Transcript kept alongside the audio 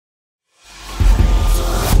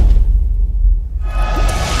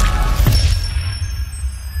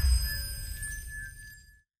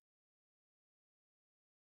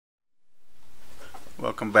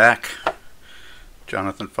I'm back.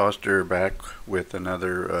 Jonathan Foster back with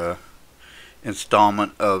another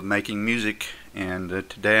installment of making music, and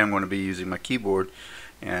today I'm going to be using my keyboard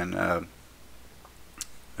and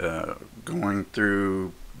going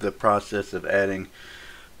through the process of adding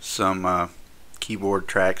some keyboard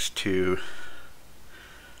tracks to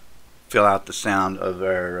fill out the sound of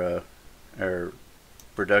our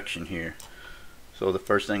production here. So the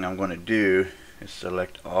first thing I'm going to do is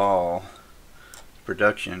select all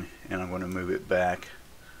production, and I'm going to move it back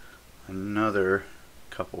another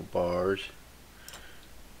couple bars,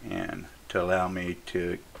 and to allow me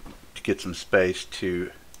to get some space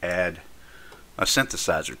to add a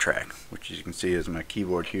synthesizer track, which as you can see is my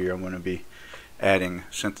keyboard here. I'm going to be adding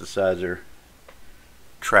synthesizer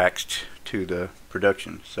tracks to the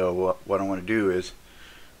production. So what I want to do is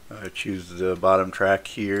choose the bottom track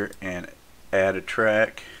here and add a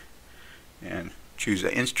track, and choose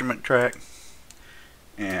the instrument track,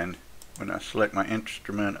 and when I select my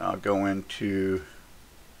instrument I'll go into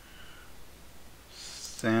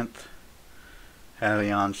synth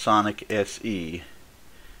Halion Sonic SE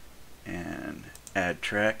and add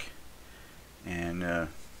track, and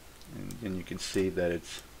then you can see that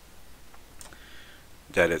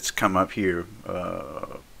it's come up here.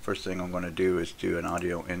 First thing I'm going to do is do an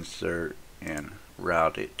audio insert and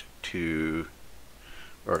route it to,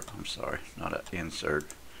 or I'm sorry, not an insert,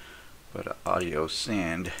 but an audio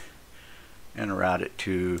send, and route it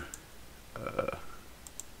to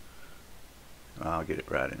I'll get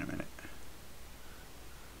it right in a minute.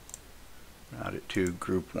 Route it to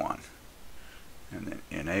group 1, and then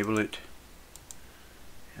enable it,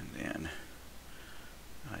 and then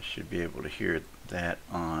I should be able to hear that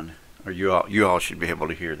on, or you all should be able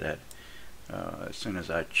to hear that as soon as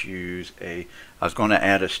I choose I was going to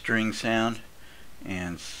add a string sound,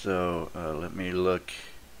 and so let me look.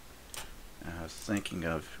 I was thinking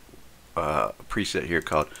of a preset here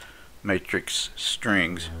called Matrix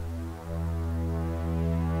Strings,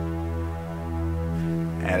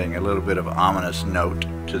 adding a little bit of ominous note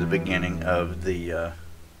to the beginning of the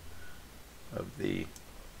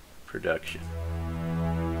production.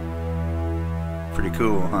 Pretty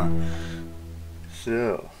cool, huh?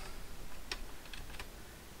 So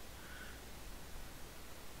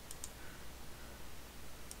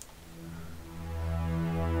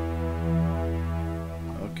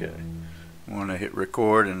okay, I want to hit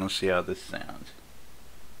record, and let's see how this sounds.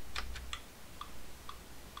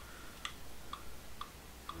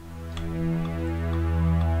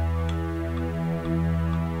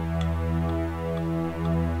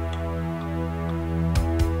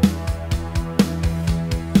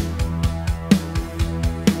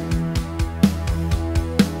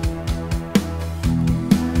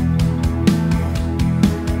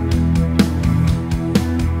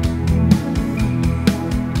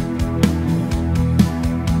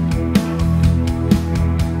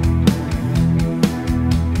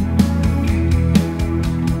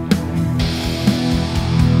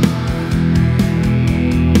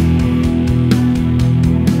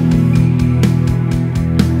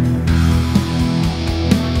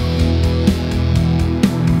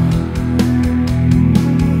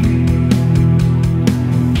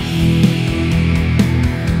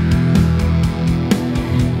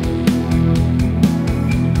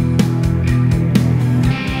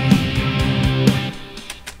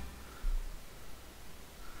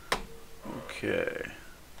 Okay, let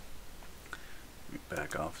me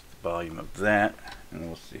back off the volume of that, and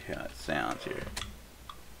we'll see how it sounds here.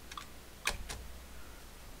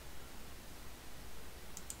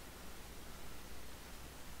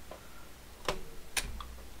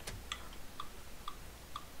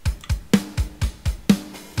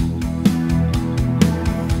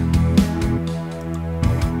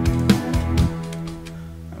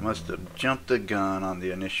 I must have jumped the gun on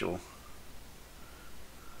the initial.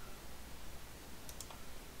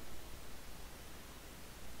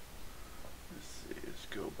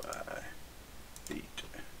 Go by beat.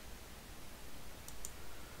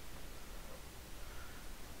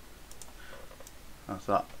 I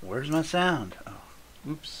thought, where's my sound? Oh,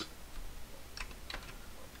 oops.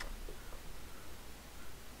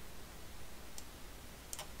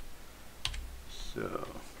 So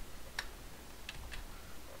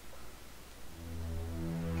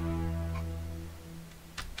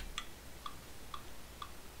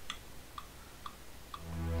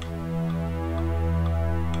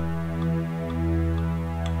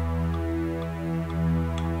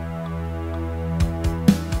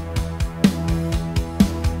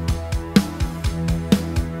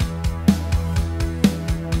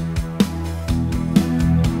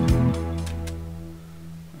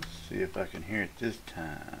I can hear it this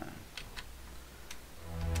time.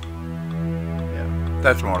 Yeah,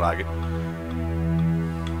 that's more like it.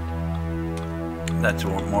 That's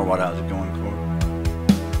more what I was going for.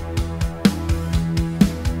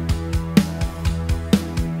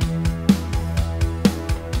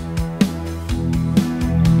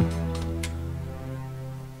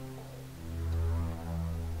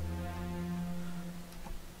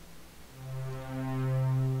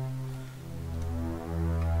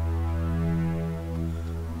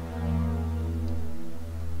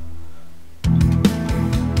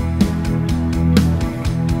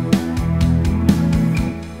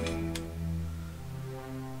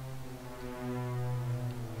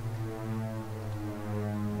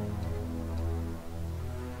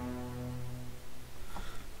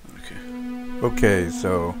 Okay,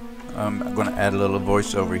 so I'm going to add a little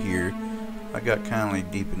voiceover here. I got kind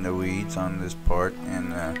of deep in the weeds on this part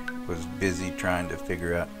and was busy trying to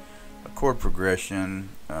figure out a chord progression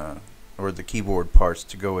or the keyboard parts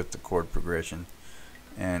to go with the chord progression.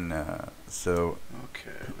 And so,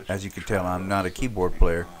 as you can tell, I'm not a keyboard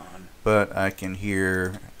player, but I can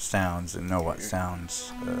hear sounds and know what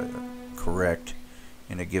sounds correct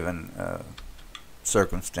in a given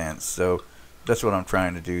circumstance. So that's what I'm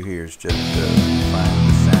trying to do here, is just find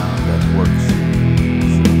the sound that works.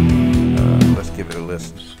 So, let's give it a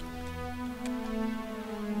listen.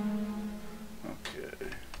 Okay.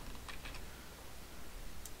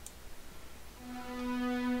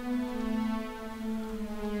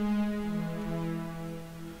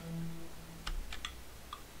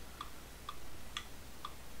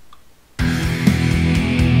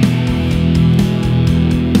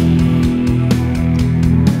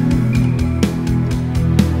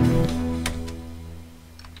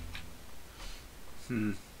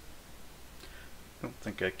 Don't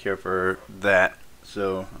think I care for that,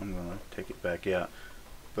 so I'm gonna take it back out.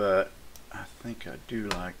 But I think I do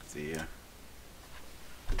like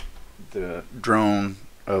the drone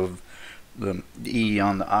of the E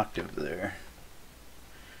on the octave there.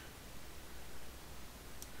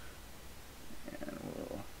 And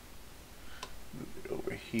we'll move it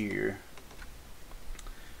over here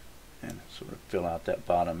and sort of fill out that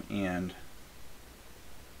bottom end.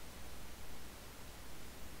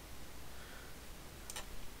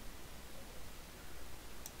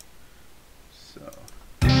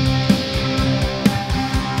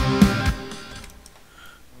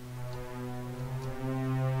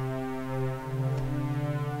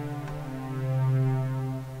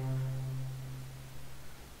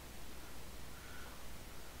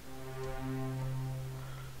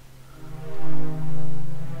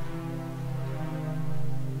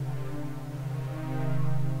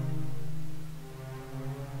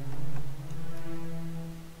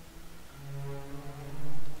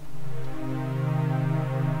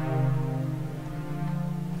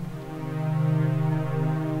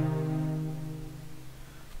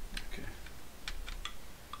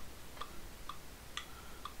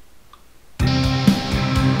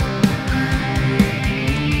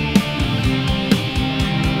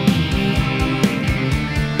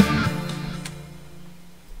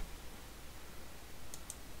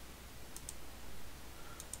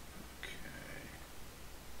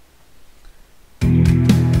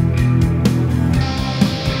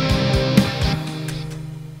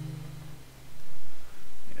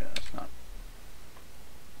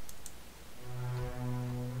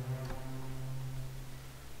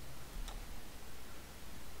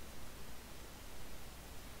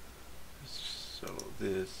 So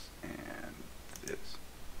this and this.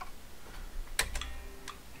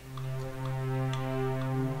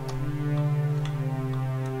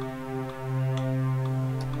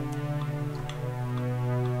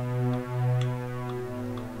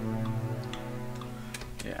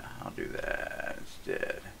 Yeah, I'll do that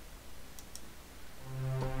instead.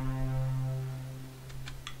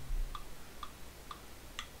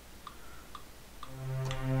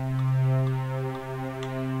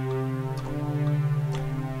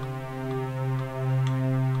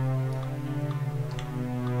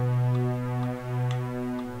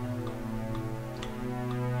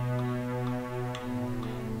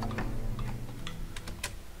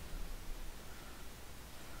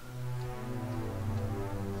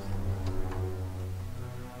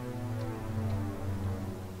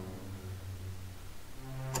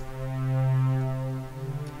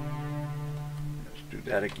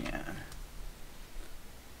 That again.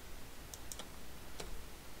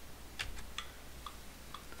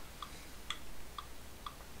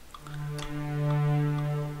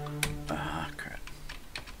 Ah, crap.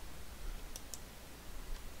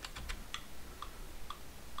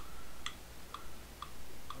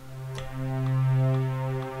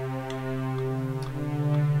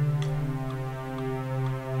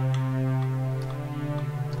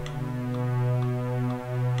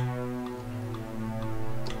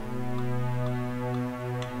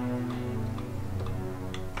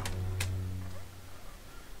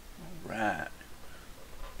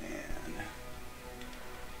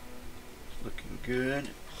 good.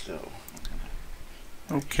 So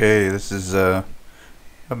okay, this is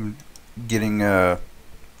I'm getting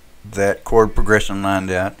that chord progression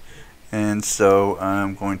lined out, and so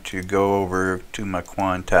I'm going to go over to my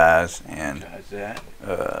quantize and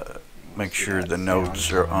make sure the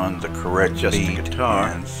notes are on the correct beat. the guitar.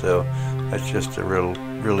 And so that's just a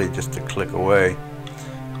really just a click away.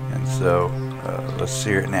 And so let's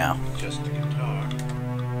hear it now. Just the guitar.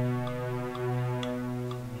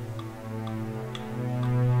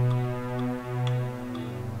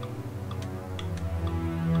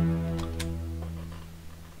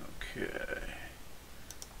 Okay.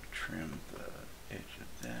 Trim the edge of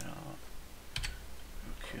that off.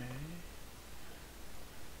 Okay.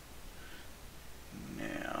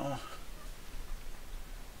 Now,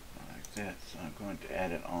 like that. So I'm going to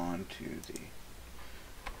add it on to the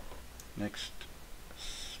next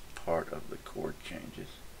part of the chord changes.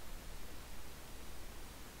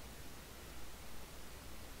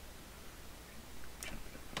 Jump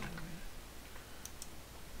it up a little bit.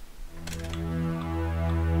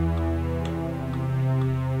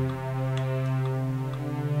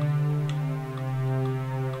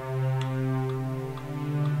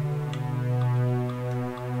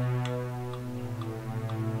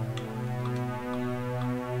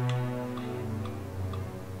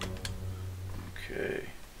 Okay.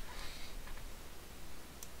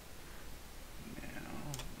 Now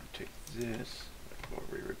I'm going to take this before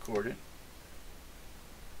we record it.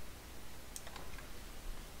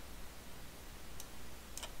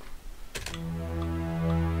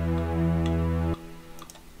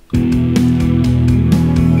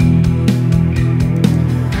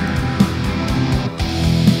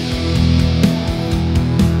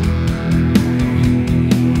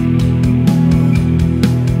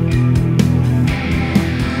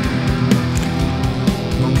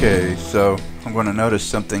 Okay, so I'm going to notice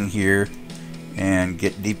something here and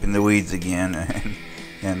get deep in the weeds again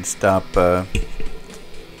and stop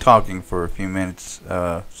talking for a few minutes.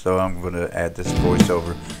 So I'm going to add this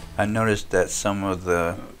voiceover. I noticed that some of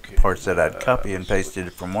the parts that I'd copy and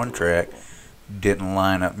pasted from one track didn't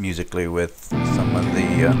line up musically with some of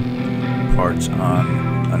the parts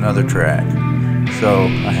on another track. So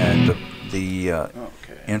I had the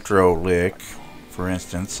intro lick, for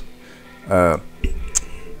instance,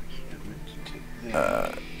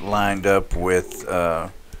 lined up with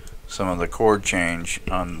some of the chord change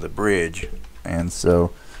on the bridge, and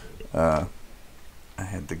so I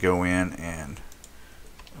had to go in and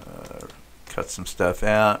cut some stuff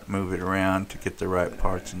out, move it around to get the right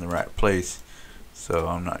parts in the right place. So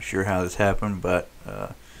I'm not sure how this happened, but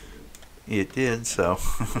it did. So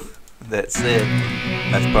that said,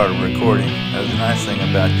 that's part of recording. The nice thing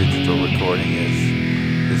about digital recording is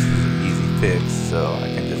this is an easy fix, so I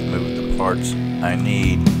can just move the parts I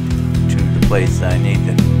need to the place I need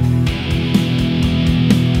them.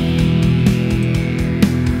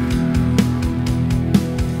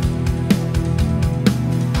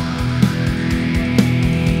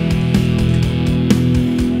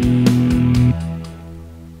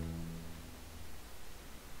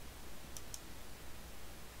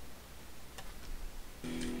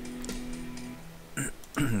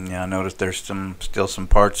 Now notice there's still some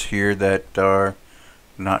parts here that are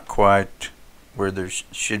not quite where there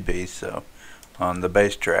should be, so on the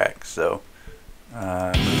bass track. So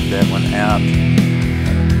move that one out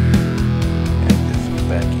and this one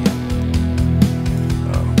back in.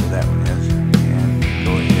 Where that one is, and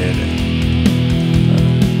go ahead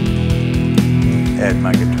and add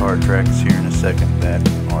my guitar tracks here in a second that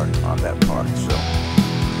are on that part. So.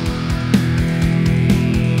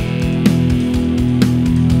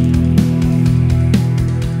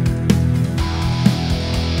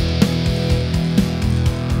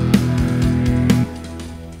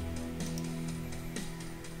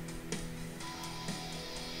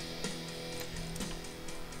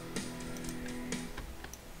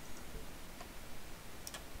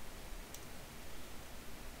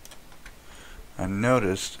 I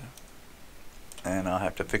noticed, and I'll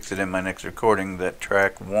have to fix it in my next recording, that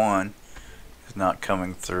track 1 is not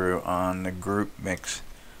coming through on the group mix,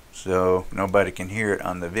 so nobody can hear it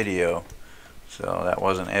on the video. So that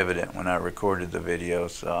wasn't evident when I recorded the video,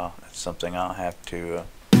 so that's something I'll have to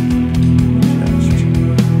adjust.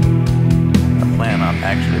 I plan on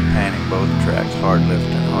actually panning both tracks, hard left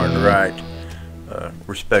and hard right,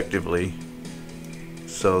 respectively,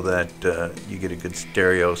 so that you get a good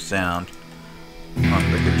stereo sound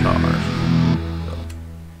on the guitars.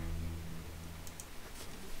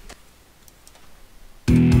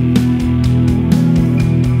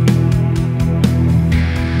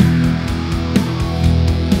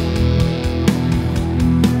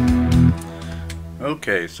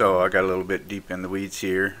 Okay, so I got a little bit deep in the weeds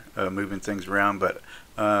here, moving things around, but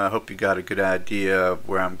I hope you got a good idea of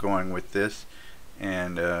where I'm going with this.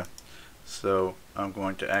 And so I'm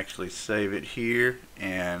going to actually save it here,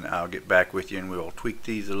 and I'll get back with you and we'll tweak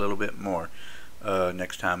these a little bit more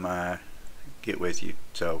next time I get with you.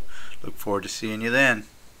 So look forward to seeing you then.